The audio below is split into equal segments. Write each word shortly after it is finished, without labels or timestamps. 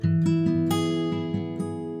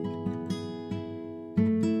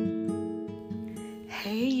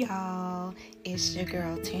it's your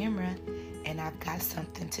girl Tamra, and I've got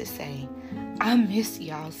something to say. I miss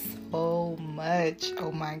y'all so much.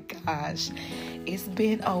 Oh my gosh. It's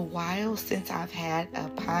been a while since I've had a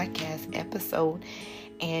podcast episode,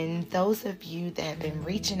 and those of you that have been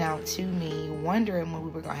reaching out to me, wondering when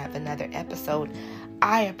we were going to have another episode,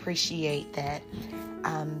 I appreciate that.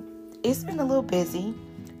 It's been a little busy.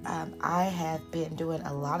 I have been doing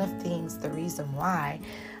a lot of things. The reason why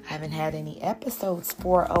I haven't had any episodes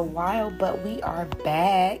for a while, but we are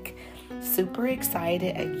back. Super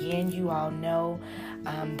excited. Again, you all know,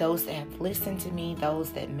 those that have listened to me,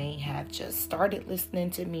 those that may have just started listening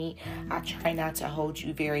to me, I try not to hold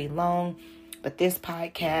you very long, but this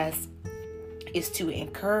podcast is to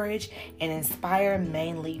encourage and inspire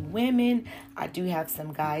mainly women. I do have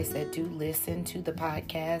some guys that do listen to the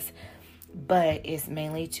podcast, but it's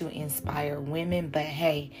mainly to inspire women. But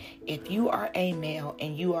hey, if you are a male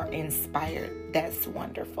and you are inspired, that's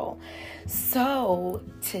wonderful. So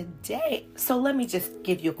let me just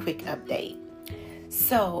give you a quick update.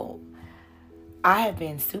 So I have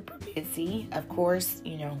been super busy, of course,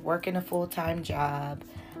 working a full-time job.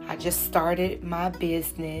 I just started my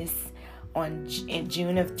business in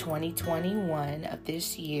June of 2021 of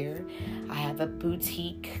this year. I have a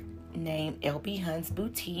boutique named LB Huns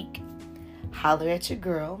Boutique. Holler at your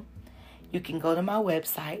girl. You can go to my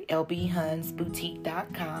website,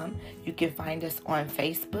 lbhunsboutique.com. You can find us on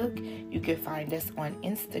Facebook. You can find us on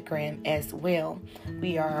Instagram as well.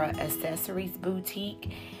 We are an accessories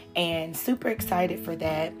boutique, and super excited for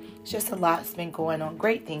that. Just a lot's been going on.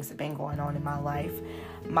 Great things have been going on in my life.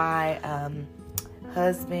 My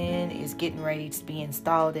husband is getting ready to be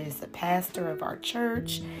installed as the pastor of our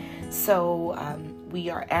church. So we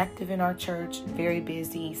are active in our church, very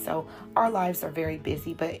busy. So our lives are very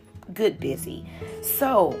busy, but good busy.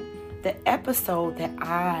 So the episode that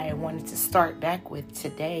I wanted to start back with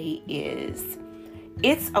today is,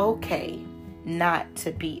 it's okay not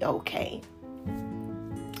to be okay.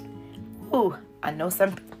 Ooh, I know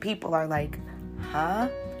some people are like, huh?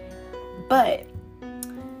 But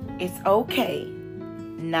it's okay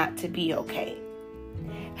not to be okay.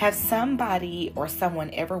 Have somebody or someone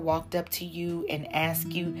ever walked up to you and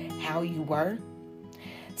asked you how you were?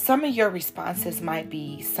 Some of your responses might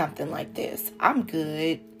be something like this: I'm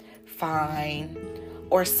good, fine.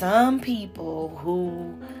 Or some people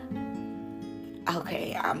who,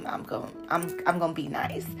 okay, I'm gonna be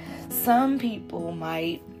nice. Some people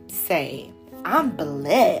might say, I'm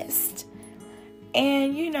blessed.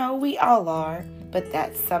 And we all are, but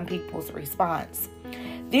that's some people's response.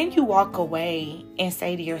 Then you walk away and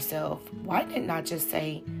say to yourself, why didn't I just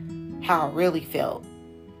say how I really felt?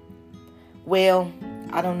 Well,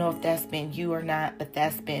 I don't know if that's been you or not, but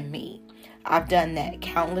that's been me. I've done that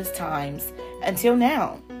countless times until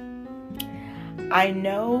now. I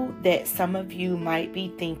know that some of you might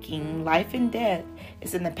be thinking life and death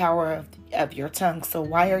is in the power of your tongue. So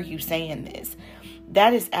why are you saying this?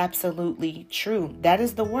 That is absolutely true. That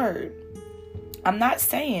is the word. I'm not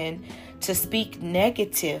saying to speak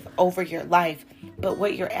negative over your life, but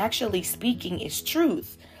what you're actually speaking is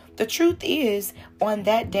truth. The truth is, on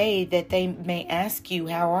that day that they may ask you,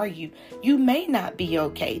 how are you? You may not be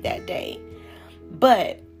okay that day,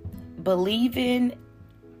 but believing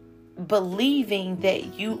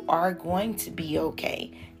that you are going to be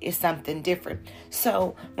okay is something different.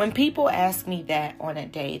 So when people ask me that on a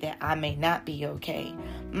day that I may not be okay,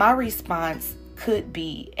 my response could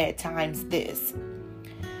be at times this: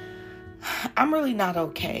 I'm really not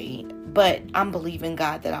okay, but I'm believing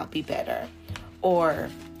God that I'll be better. Or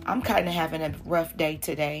I'm kind of having a rough day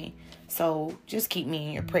today, so just keep me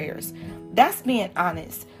in your prayers. That's being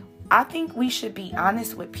honest. I think we should be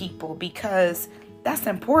honest with people because that's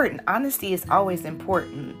important. Honesty is always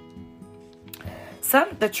important.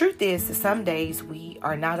 The truth is that some days we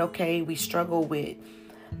are not okay. We struggle with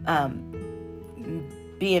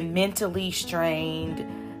being mentally strained,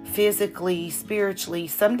 physically, spiritually.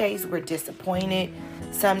 Some days we're disappointed.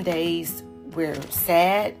 Some days we're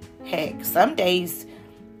sad. Heck, some days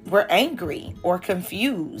we're angry or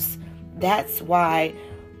confused. That's why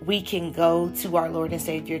we can go to our Lord and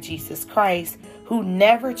Savior Jesus Christ, who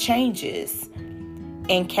never changes,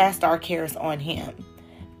 and cast our cares on him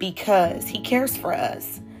because he cares for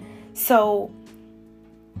us. So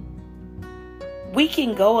we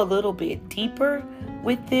can go a little bit deeper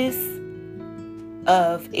with this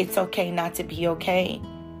of it's okay not to be okay,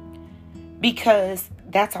 because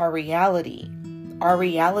that's our reality. Our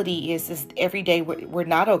reality is every day we're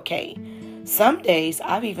not okay. Some days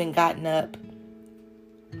I've even gotten up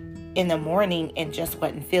in the morning and just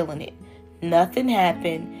wasn't feeling it. Nothing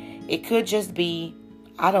happened. It could just be,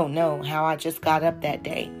 I don't know how I just got up that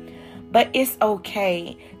day. But it's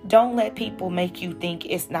okay. Don't let people make you think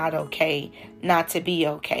it's not okay not to be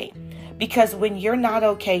okay. Because when you're not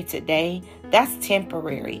okay today, that's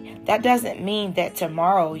temporary. That doesn't mean that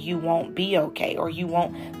tomorrow you won't be okay or you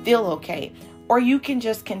won't feel okay. Or you can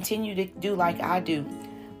just continue to do like I do.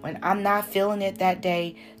 When I'm not feeling it that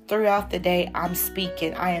day, throughout the day, I'm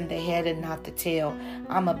speaking. I am the head and not the tail.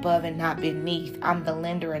 I'm above and not beneath. I'm the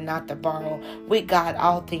lender and not the borrower. With God,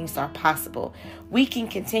 all things are possible. We can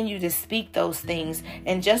continue to speak those things.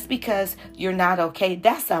 And just because you're not okay,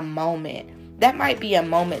 that's a moment. That might be a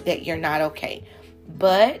moment that you're not okay.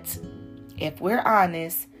 But if we're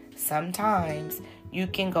honest, sometimes you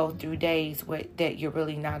can go through days that you're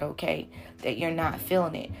really not okay, that you're not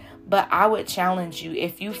feeling it. But I would challenge you,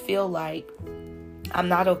 if you feel like I'm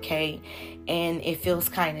not okay and it feels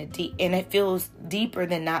kind of deep, and it feels deeper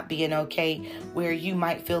than not being okay, where you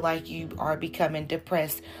might feel like you are becoming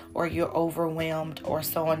depressed or you're overwhelmed or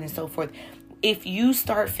so on and so forth. If you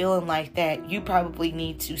start feeling like that, you probably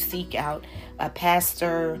need to seek out a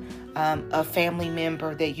pastor, a family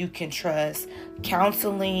member that you can trust.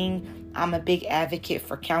 Counseling. I'm a big advocate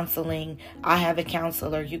for counseling. I have a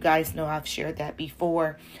counselor. You guys know I've shared that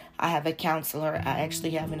before. I have a counselor. I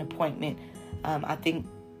actually have an appointment, I think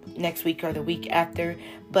next week or the week after.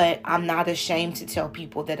 But I'm not ashamed to tell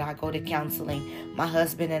people that I go to counseling. My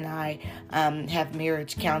husband and I have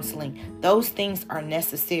marriage counseling. Those things are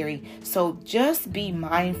necessary. So just be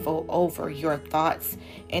mindful over your thoughts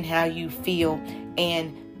and how you feel.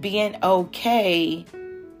 And being okay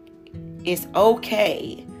is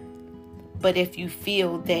okay. But if you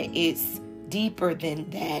feel that it's deeper than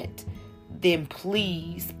that, then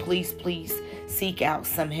please, please, please seek out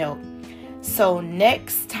some help. So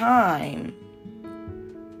next time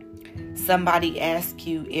somebody asks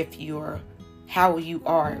you how you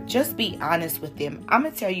are, just be honest with them. I'm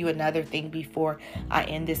going to tell you another thing before I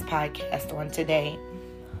end this podcast on today.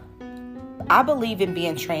 I believe in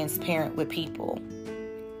being transparent with people,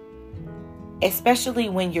 especially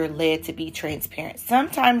when you're led to be transparent.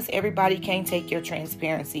 Sometimes everybody can't take your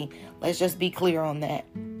transparency. Let's just be clear on that.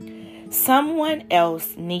 Someone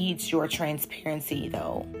else needs your transparency,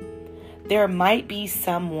 though. There might be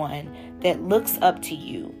someone that looks up to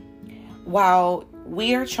you. While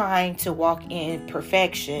we're trying to walk in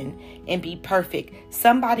perfection and be perfect,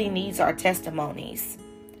 somebody needs our testimonies.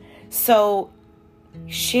 So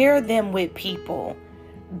share them with people.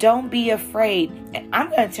 Don't be afraid. And I'm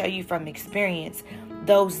going to tell you from experience,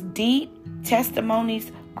 those deep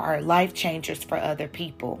testimonies are life changers for other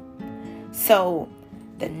people. So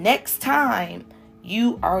the next time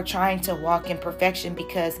you are trying to walk in perfection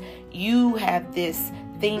because you have this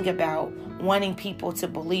thing about wanting people to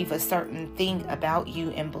believe a certain thing about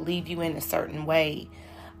you and believe you in a certain way,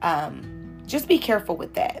 just be careful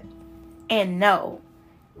with that. And no,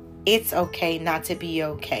 it's okay not to be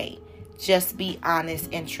okay. Just be honest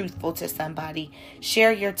and truthful to somebody.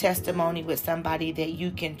 Share your testimony with somebody that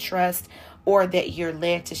you can trust, or that you're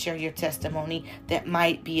led to share your testimony that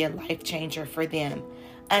might be a life changer for them.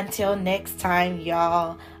 Until next time,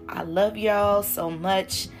 y'all, I love y'all so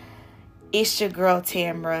much. It's your girl,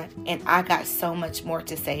 Tamra, and I got so much more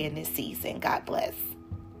to say in this season. God bless.